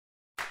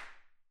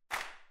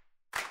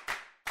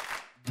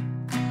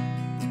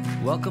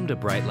Welcome to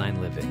Brightline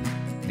Living,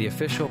 the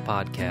official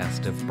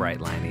podcast of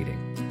Brightline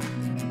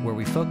Eating, where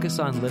we focus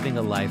on living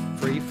a life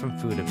free from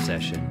food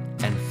obsession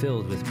and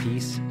filled with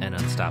peace and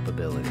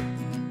unstoppability.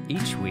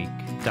 Each week,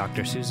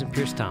 Dr. Susan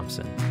Peirce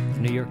Thompson,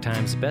 New York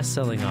Times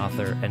bestselling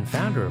author and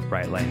founder of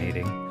Brightline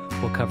Eating,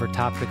 will cover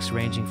topics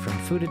ranging from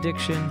food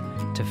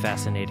addiction to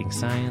fascinating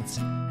science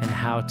and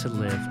how to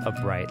live a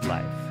bright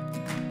life.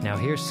 Now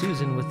here's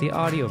Susan with the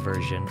audio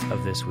version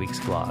of this week's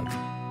vlog.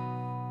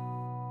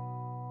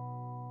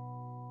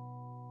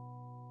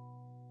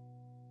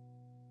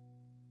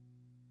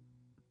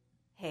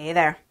 Hey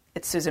there,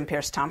 it's Susan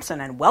Peirce Thompson,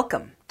 and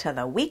welcome to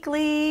the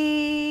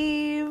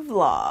weekly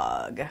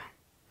vlog.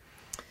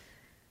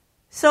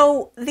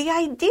 So the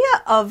idea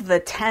of the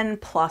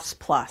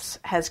 10++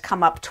 has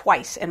come up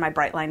twice in my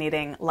Brightline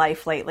Eating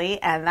life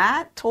lately, and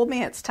that told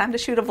me it's time to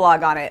shoot a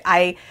vlog on it.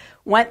 I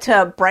went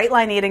to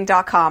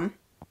brightlineeating.com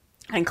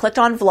and clicked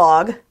on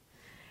vlog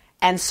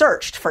and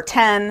searched for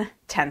 10+,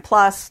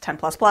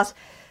 10++.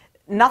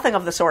 Nothing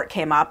of the sort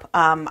came up.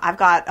 I've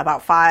got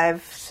about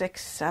 5,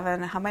 6,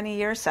 7, how many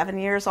years? 7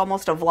 years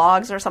almost of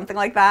vlogs or something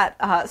like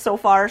that so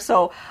far.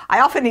 So I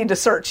often need to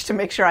search to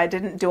make sure I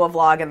didn't do a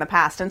vlog in the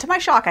past. And to my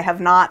shock, I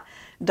have not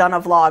done a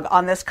vlog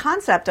on this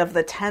concept of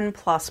the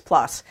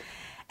 10++.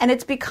 And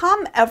it's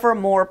become ever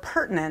more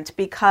pertinent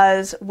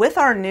because with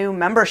our new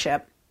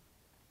membership,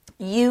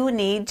 you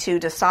need to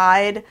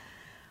decide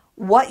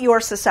what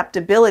your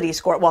susceptibility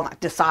score, well,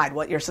 not decide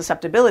what your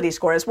susceptibility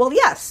score is. Well,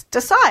 yes,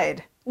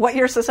 decide what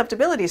your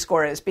susceptibility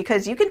score is,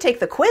 because you can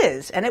take the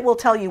quiz and it will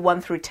tell you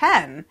 1 through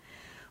 10,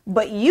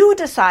 but you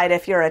decide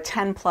if you're a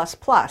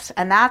 10++,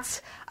 and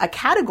that's a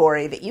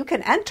category that you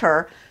can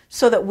enter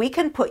so that we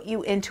can put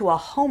you into a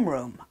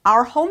homeroom.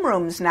 Our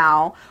homerooms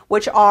now,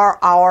 which are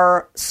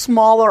our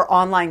smaller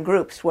online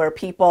groups where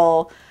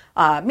people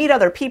meet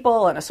other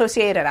people and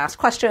associate and ask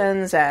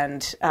questions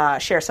and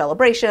share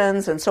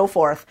celebrations and so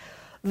forth,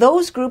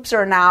 those groups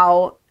are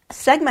now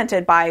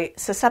segmented by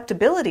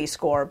susceptibility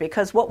score,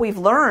 because what we've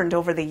learned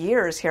over the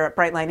years here at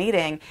Brightline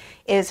Eating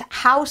is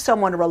how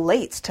someone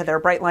relates to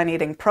their Brightline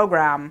Eating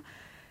program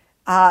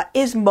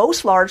is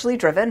most largely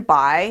driven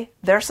by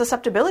their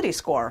susceptibility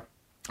score.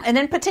 And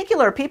in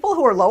particular, people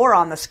who are lower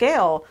on the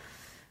scale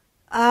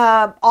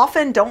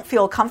often don't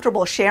feel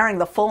comfortable sharing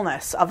the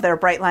fullness of their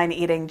Brightline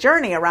Eating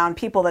journey around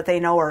people that they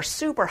know are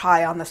super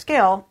high on the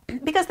scale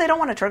because they don't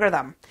want to trigger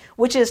them,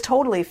 which is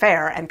totally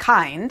fair and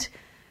kind.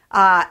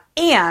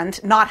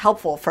 And not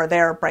helpful for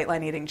their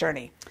Brightline Eating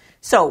journey.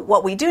 So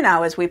what we do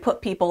now is we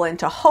put people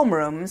into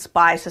homerooms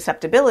by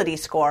susceptibility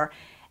score,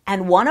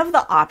 and one of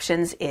the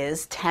options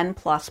is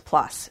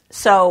 10++.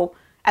 So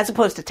as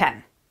opposed to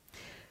 10.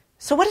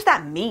 So what does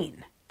that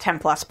mean,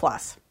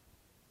 10++?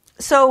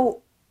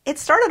 So it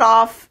started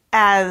off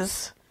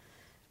as,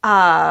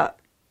 a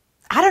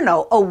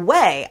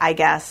way, I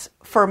guess,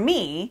 for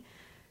me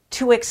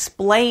to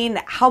explain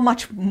how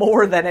much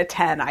more than a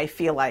 10 I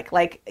feel like.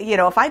 Like,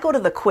 if I go to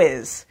the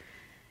quiz,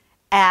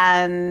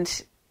 and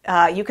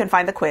you can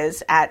find the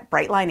quiz at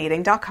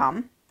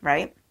brightlineeating.com,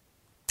 right?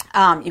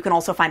 You can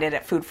also find it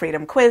at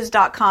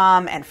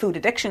foodfreedomquiz.com and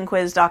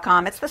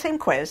foodaddictionquiz.com. It's the same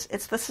quiz.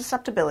 It's the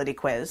susceptibility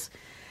quiz.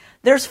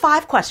 There's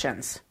 5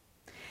 questions.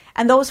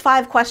 And those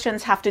 5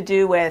 questions have to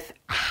do with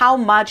how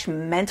much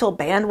mental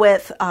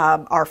bandwidth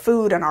our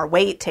food and our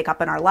weight take up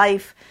in our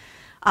life.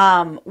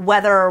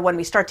 Whether when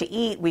we start to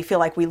eat, we feel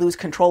like we lose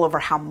control over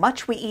how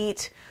much we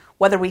eat,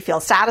 whether we feel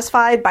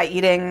satisfied by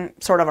eating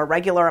sort of a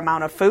regular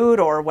amount of food,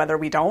 or whether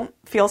we don't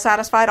feel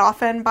satisfied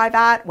often by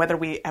that, whether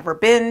we ever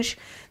binge.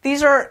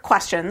 These are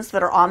questions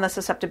that are on the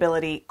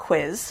susceptibility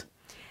quiz,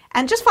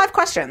 and just 5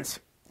 questions.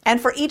 And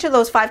for each of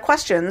those 5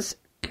 questions,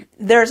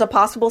 there's a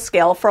possible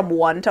scale from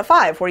 1 to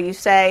 5 where you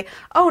say,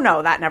 oh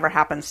no, that never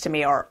happens to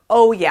me, or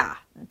oh yeah,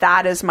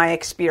 that is my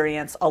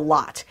experience a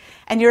lot.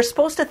 And you're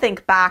supposed to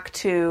think back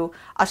to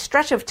a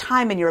stretch of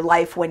time in your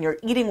life when your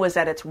eating was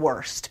at its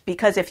worst,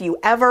 because if you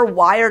ever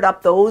wired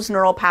up those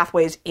neural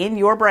pathways in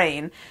your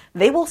brain,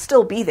 they will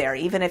still be there,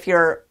 even if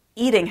your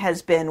eating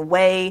has been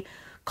way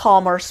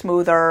calmer,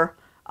 smoother,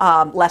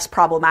 less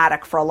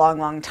problematic for a long,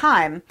 long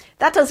time.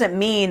 That doesn't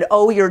mean,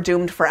 oh, you're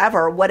doomed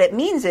forever. What it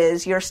means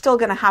is you're still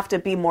going to have to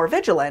be more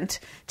vigilant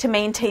to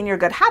maintain your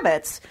good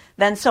habits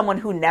than someone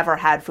who never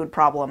had food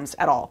problems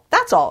at all.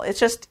 That's all. It's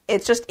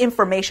just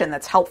information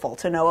that's helpful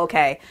to know,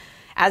 okay,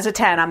 as a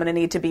 10, I'm going to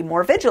need to be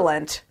more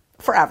vigilant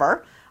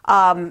forever.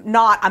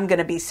 Not I'm going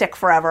to be sick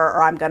forever,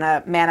 or I'm going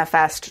to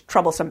manifest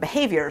troublesome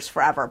behaviors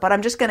forever, but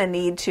I'm just going to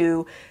need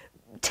to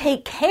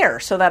take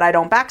care so that I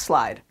don't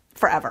backslide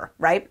forever,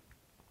 right?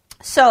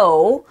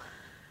 So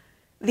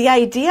the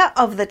idea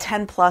of the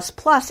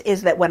 10++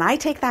 is that when I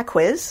take that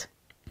quiz,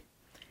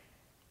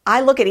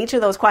 I look at each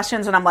of those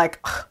questions and I'm like,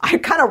 I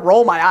kind of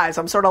roll my eyes.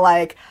 I'm sort of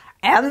like,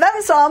 and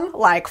then some,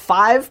 like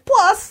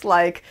 5+,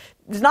 like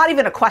it's not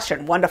even a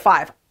question, 1 to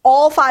 5.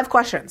 All 5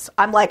 questions.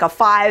 I'm like a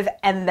 5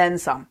 and then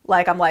some.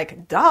 Like, I'm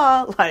like,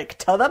 duh, like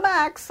to the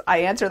max. I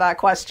answer that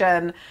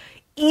question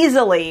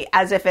easily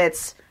as if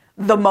it's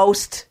the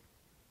most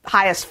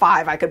highest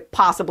 5 I could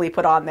possibly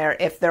put on there.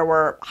 If there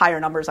were higher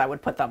numbers, I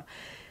would put them.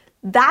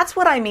 That's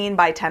what I mean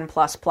by 10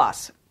 plus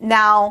plus.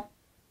 Now,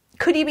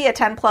 could you be a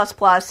 10 plus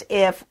plus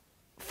if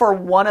for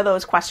one of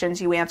those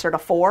questions you answered a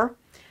 4?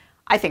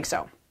 I think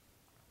so.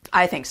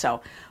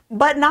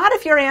 But not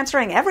if you're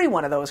answering every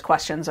one of those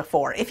questions a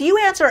 4. If you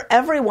answer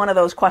every one of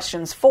those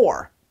questions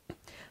 4,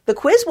 the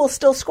quiz will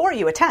still score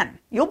you a 10.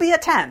 You'll be a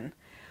 10.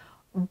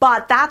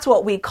 But that's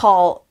what we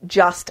call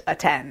just a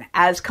 10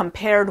 as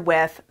compared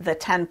with the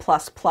 10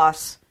 plus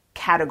plus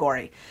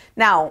category.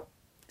 Now,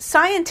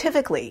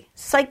 scientifically,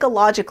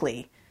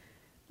 psychologically,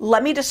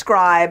 let me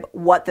describe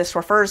what this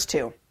refers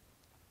to.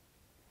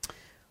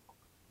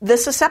 The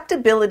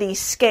susceptibility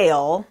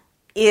scale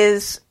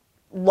is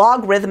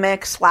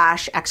logarithmic /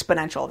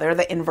 exponential. They're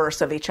the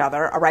inverse of each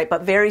other, all right,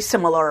 but very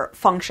similar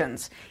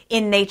functions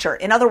in nature.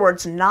 In other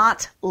words,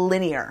 not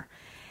linear.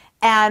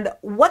 And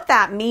what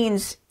that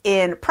means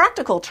in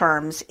practical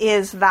terms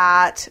is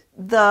that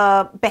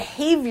the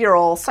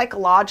behavioral,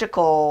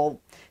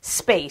 psychological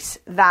space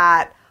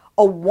that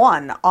a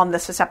 1 on the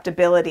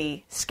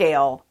susceptibility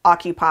scale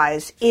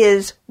occupies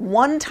is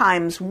 1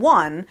 times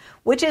 1,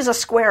 which is a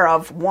square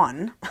of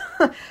 1.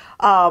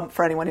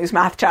 For anyone who's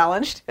math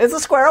challenged, it's a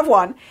square of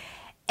 1.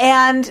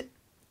 And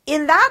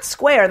in that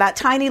square, that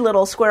tiny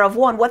little square of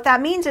 1, what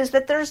that means is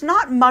that there's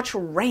not much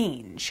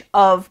range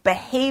of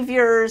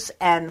behaviors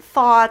and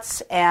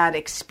thoughts and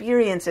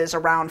experiences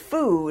around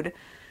food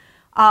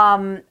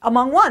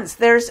among ones.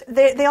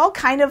 They all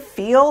kind of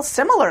feel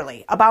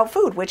similarly about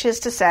food, which is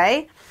to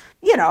say,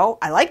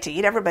 I like to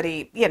eat.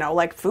 Everybody,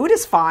 food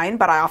is fine,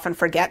 but I often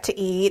forget to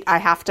eat. I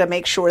have to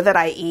make sure that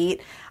I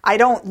eat. I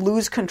don't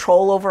lose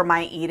control over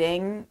my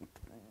eating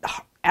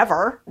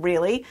ever,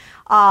 really.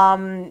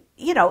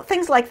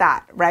 Things like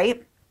that,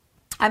 right?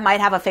 I might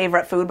have a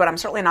favorite food, but I'm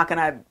certainly not going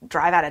to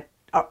drive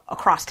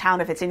across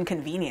town if it's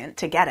inconvenient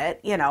to get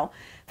it.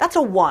 That's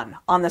a 1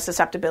 on the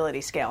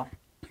susceptibility scale.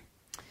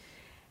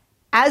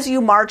 As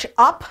you march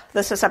up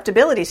the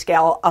susceptibility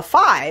scale, a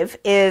 5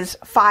 is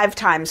 5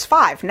 times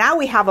 5. Now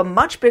we have a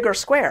much bigger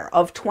square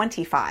of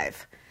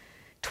 25.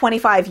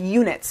 25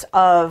 units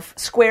of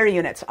square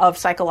units of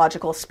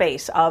psychological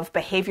space, of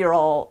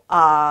behavioral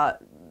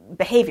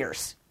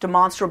behaviors,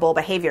 demonstrable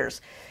behaviors.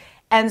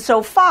 And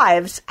so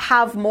 5s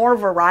have more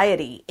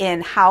variety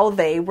in how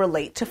they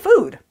relate to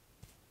food.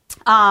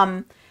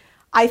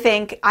 I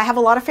think I have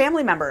a lot of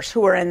family members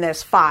who are in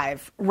this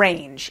 5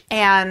 range.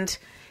 And,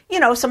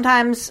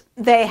 sometimes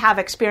they have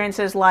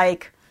experiences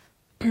like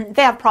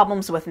they have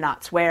problems with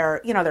nuts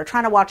where, they're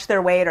trying to watch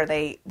their weight or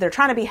they're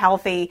trying to be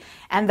healthy,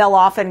 and they'll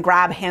often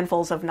grab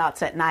handfuls of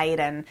nuts at night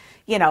and,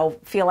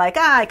 feel like,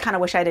 I kind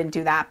of wish I didn't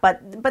do that.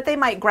 But they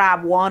might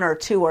grab 1 or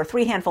 2 or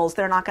 3 handfuls.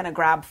 They're not going to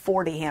grab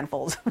 40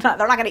 handfuls. They're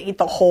not going to eat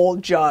the whole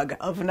jug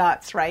of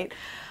nuts, right?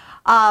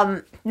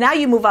 Now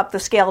you move up the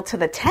scale to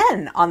the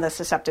 10 on the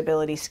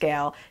susceptibility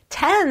scale.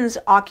 10s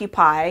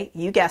occupy,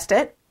 you guessed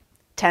it,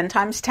 10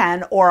 times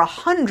 10 or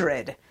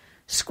 100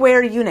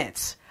 square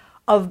units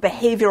of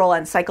behavioral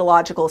and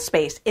psychological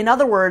space. In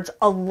other words,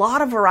 a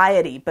lot of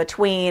variety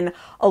between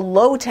a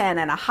low 10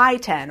 and a high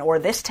 10, or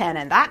this 10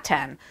 and that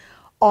 10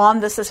 on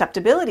the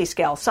susceptibility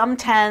scale. Some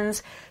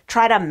 10s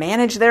try to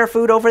manage their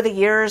food over the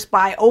years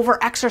by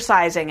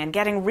over-exercising and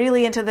getting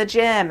really into the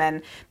gym,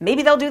 and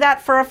maybe they'll do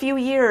that for a few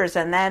years,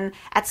 and then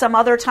at some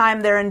other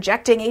time they're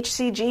injecting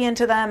HCG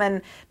into them,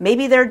 and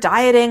maybe they're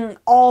dieting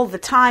all the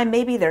time,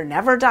 maybe they're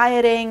never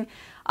dieting.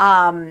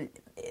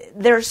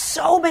 There's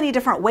so many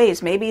different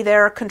ways. Maybe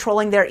they're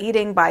controlling their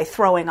eating by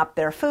throwing up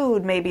their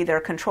food. Maybe they're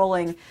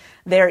controlling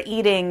their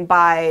eating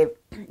by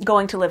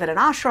going to live at an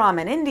ashram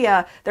in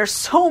India. There's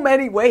so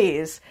many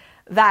ways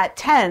that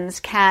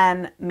 10s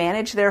can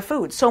manage their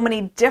food. So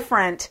many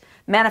different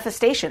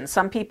manifestations.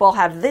 Some people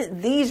have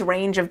these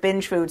range of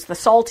binge foods, the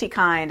salty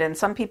kind, and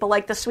some people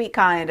like the sweet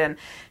kind, and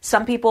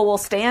some people will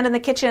stand in the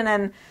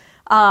kitchen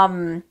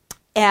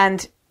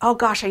and oh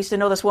gosh, I used to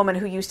know this woman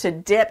who used to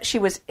dip. She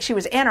was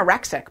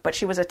anorexic, but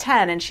she was a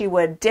 10, and she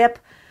would dip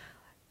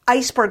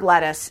iceberg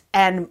lettuce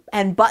and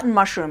button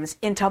mushrooms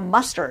into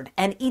mustard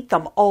and eat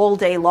them all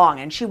day long.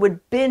 And she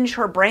would binge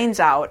her brains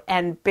out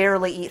and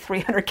barely eat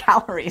 300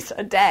 calories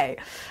a day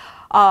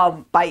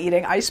by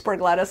eating iceberg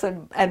lettuce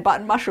and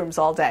button mushrooms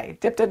all day,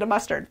 dipped into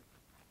mustard.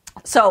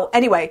 So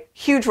anyway,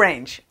 huge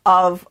range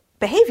of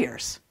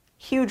behaviors.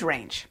 Huge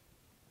range.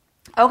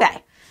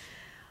 Okay.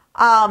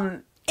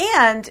 And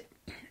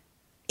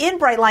in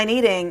Bright Line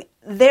Eating,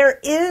 there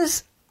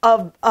is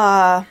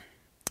a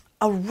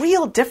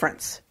real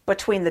difference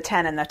between the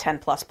 10 and the 10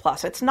 plus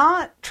plus. It's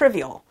not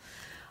trivial.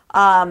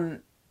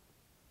 And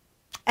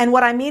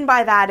what I mean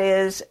by that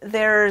is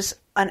there's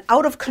an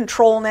out of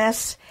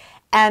controlness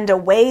and a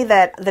way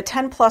that the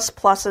 10 plus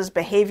plus's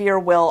behavior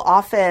will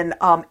often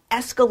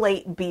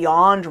escalate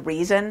beyond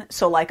reason.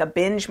 So like a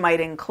binge might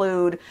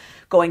include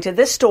going to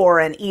this store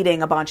and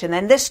eating a bunch, and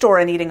then this store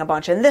and eating a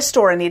bunch, and this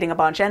store and eating a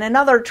bunch, and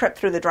another trip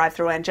through the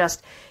drive-thru, and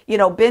just,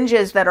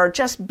 binges that are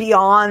just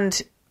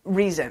beyond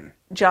reason.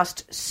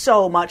 Just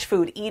so much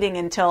food, eating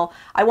until,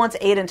 I once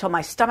ate until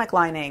my stomach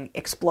lining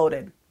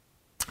exploded.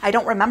 I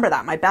don't remember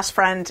that. My best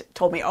friend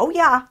told me, oh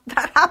yeah,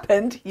 that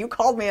happened. You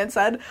called me and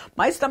said,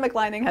 my stomach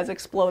lining has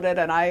exploded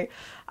and I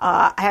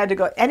had to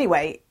go.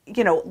 Anyway,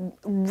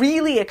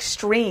 really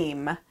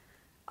extreme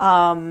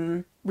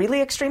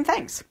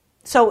things.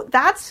 So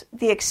that's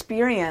the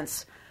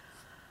experience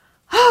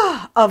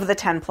of the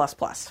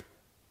 10++.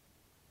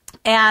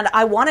 And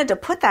I wanted to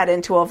put that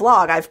into a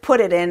vlog. I've put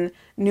it in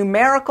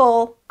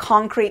numerical,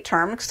 concrete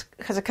terms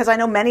because I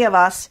know many of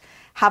us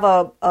have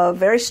a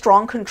very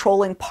strong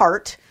controlling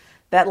part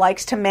that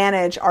likes to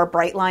manage our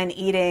Brightline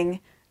eating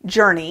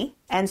journey.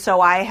 And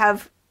so I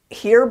have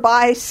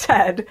hereby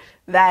said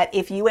that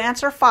if you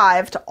answer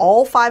 5 to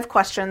all 5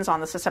 questions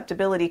on the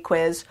susceptibility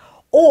quiz,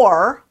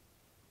 or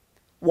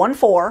 1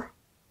 4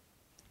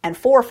 and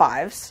 4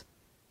 5s,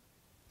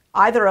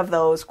 either of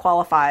those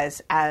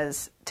qualifies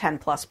as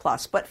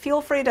 10++. But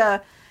feel free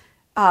to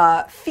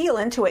feel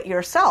into it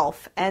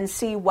yourself and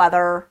see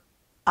whether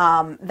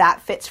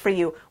that fits for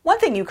you. One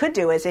thing you could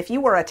do is if you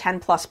were a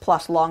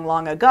 10++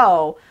 long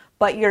ago,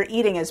 but your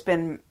eating has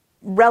been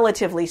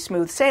relatively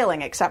smooth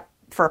sailing, except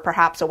for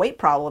perhaps a weight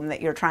problem that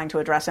you're trying to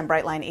address in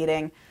Brightline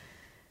eating,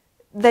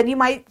 then you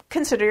might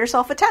consider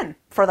yourself a 10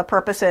 for the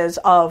purposes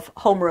of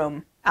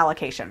homeroom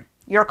allocation.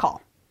 Your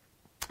call.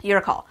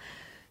 Your call.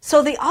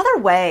 So the other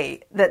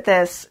way that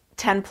this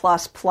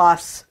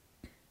 10++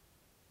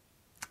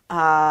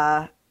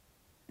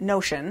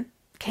 notion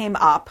came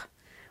up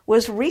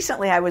was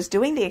recently I was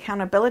doing the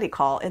accountability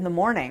call in the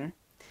morning,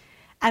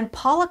 and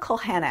Paula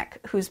Kulhanek,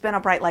 who's been a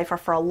Bright Lifer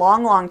for a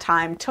long, long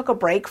time, took a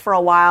break for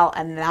a while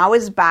and now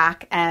is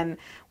back and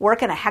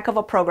working a heck of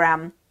a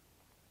program,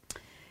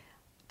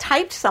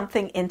 typed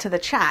something into the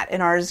chat in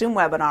our Zoom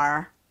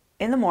webinar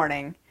in the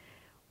morning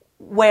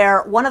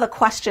where one of the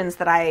questions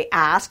that I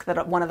ask,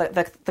 that one of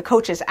the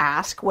coaches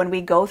ask when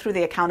we go through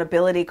the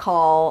accountability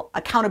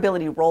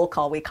roll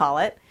call, we call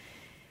it,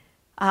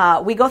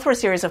 we go through a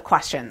series of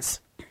questions.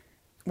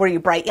 Were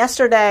you bright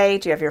yesterday?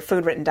 Do you have your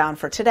food written down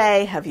for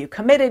today? Have you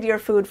committed your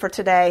food for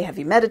today? Have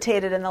you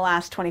meditated in the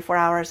last 24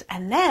 hours?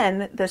 And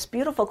then this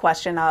beautiful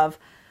question of,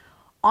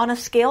 on a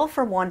scale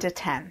from 1 to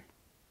 10,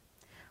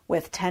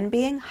 with 10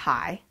 being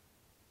high,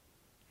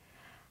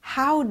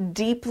 how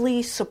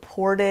deeply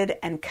supported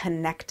and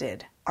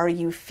connected are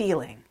you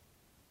feeling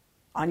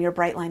on your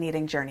Brightline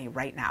eating journey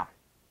right now?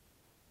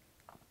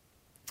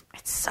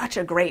 It's such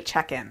a great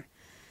check-in.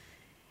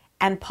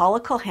 And Paula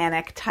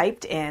Kulhanek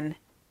typed in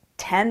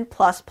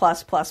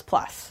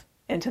 10++++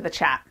 into the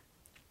chat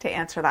to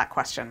answer that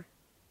question.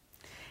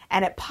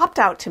 And it popped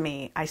out to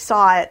me. I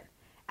saw it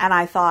and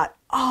I thought,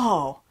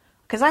 oh,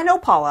 because I know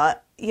Paula,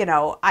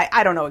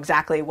 I don't know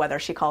exactly whether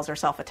she calls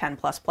herself a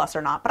 10++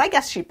 or not, but I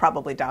guess she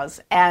probably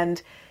does.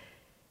 And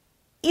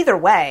either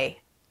way,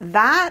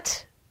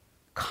 that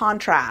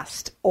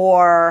contrast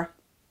or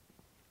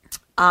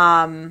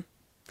balance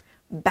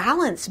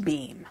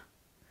beam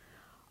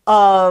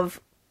of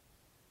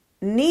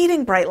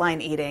needing Brightline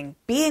eating,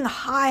 being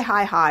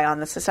high on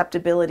the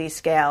susceptibility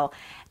scale,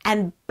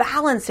 and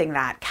balancing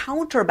that,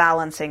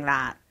 counterbalancing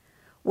that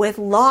with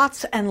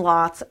lots and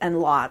lots and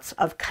lots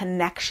of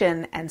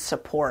connection and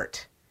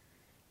support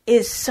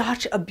is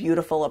such a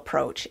beautiful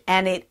approach.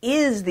 And it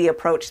is the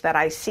approach that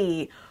I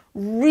see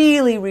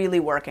really, really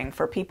working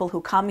for people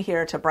who come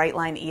here to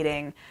Brightline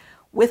eating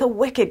with a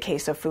wicked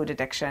case of food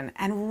addiction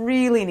and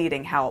really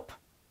needing help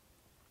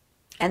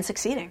and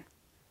succeeding.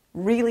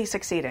 Really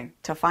succeeding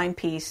to find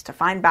peace, to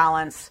find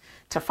balance,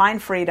 to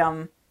find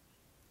freedom,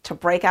 to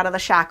break out of the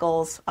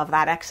shackles of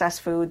that excess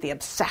food, the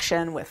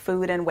obsession with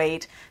food and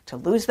weight, to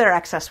lose their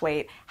excess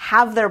weight,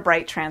 have their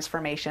bright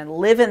transformation,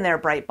 live in their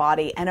bright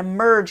body, and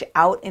emerge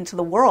out into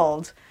the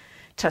world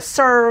to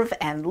serve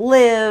and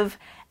live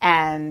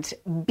and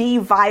be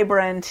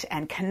vibrant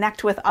and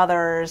connect with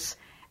others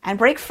and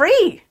break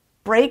free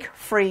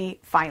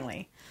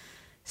finally.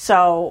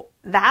 So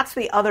that's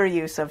the other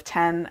use of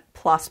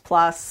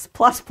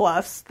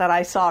 10+++ that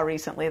I saw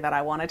recently that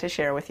I wanted to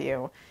share with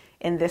you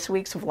in this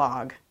week's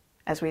vlog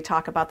as we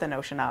talk about the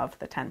notion of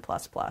the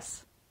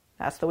 10++.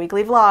 That's the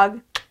weekly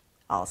vlog.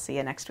 I'll see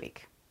you next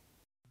week.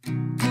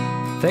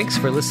 Thanks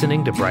for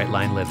listening to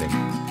Brightline Living.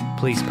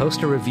 Please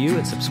post a review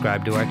and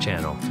subscribe to our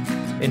channel.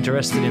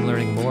 Interested in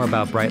learning more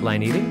about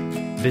Brightline eating?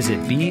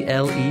 Visit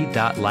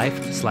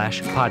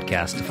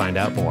ble.life/podcast to find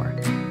out more.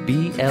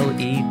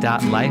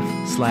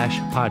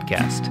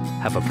 ble.life/podcast.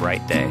 Have a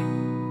bright day.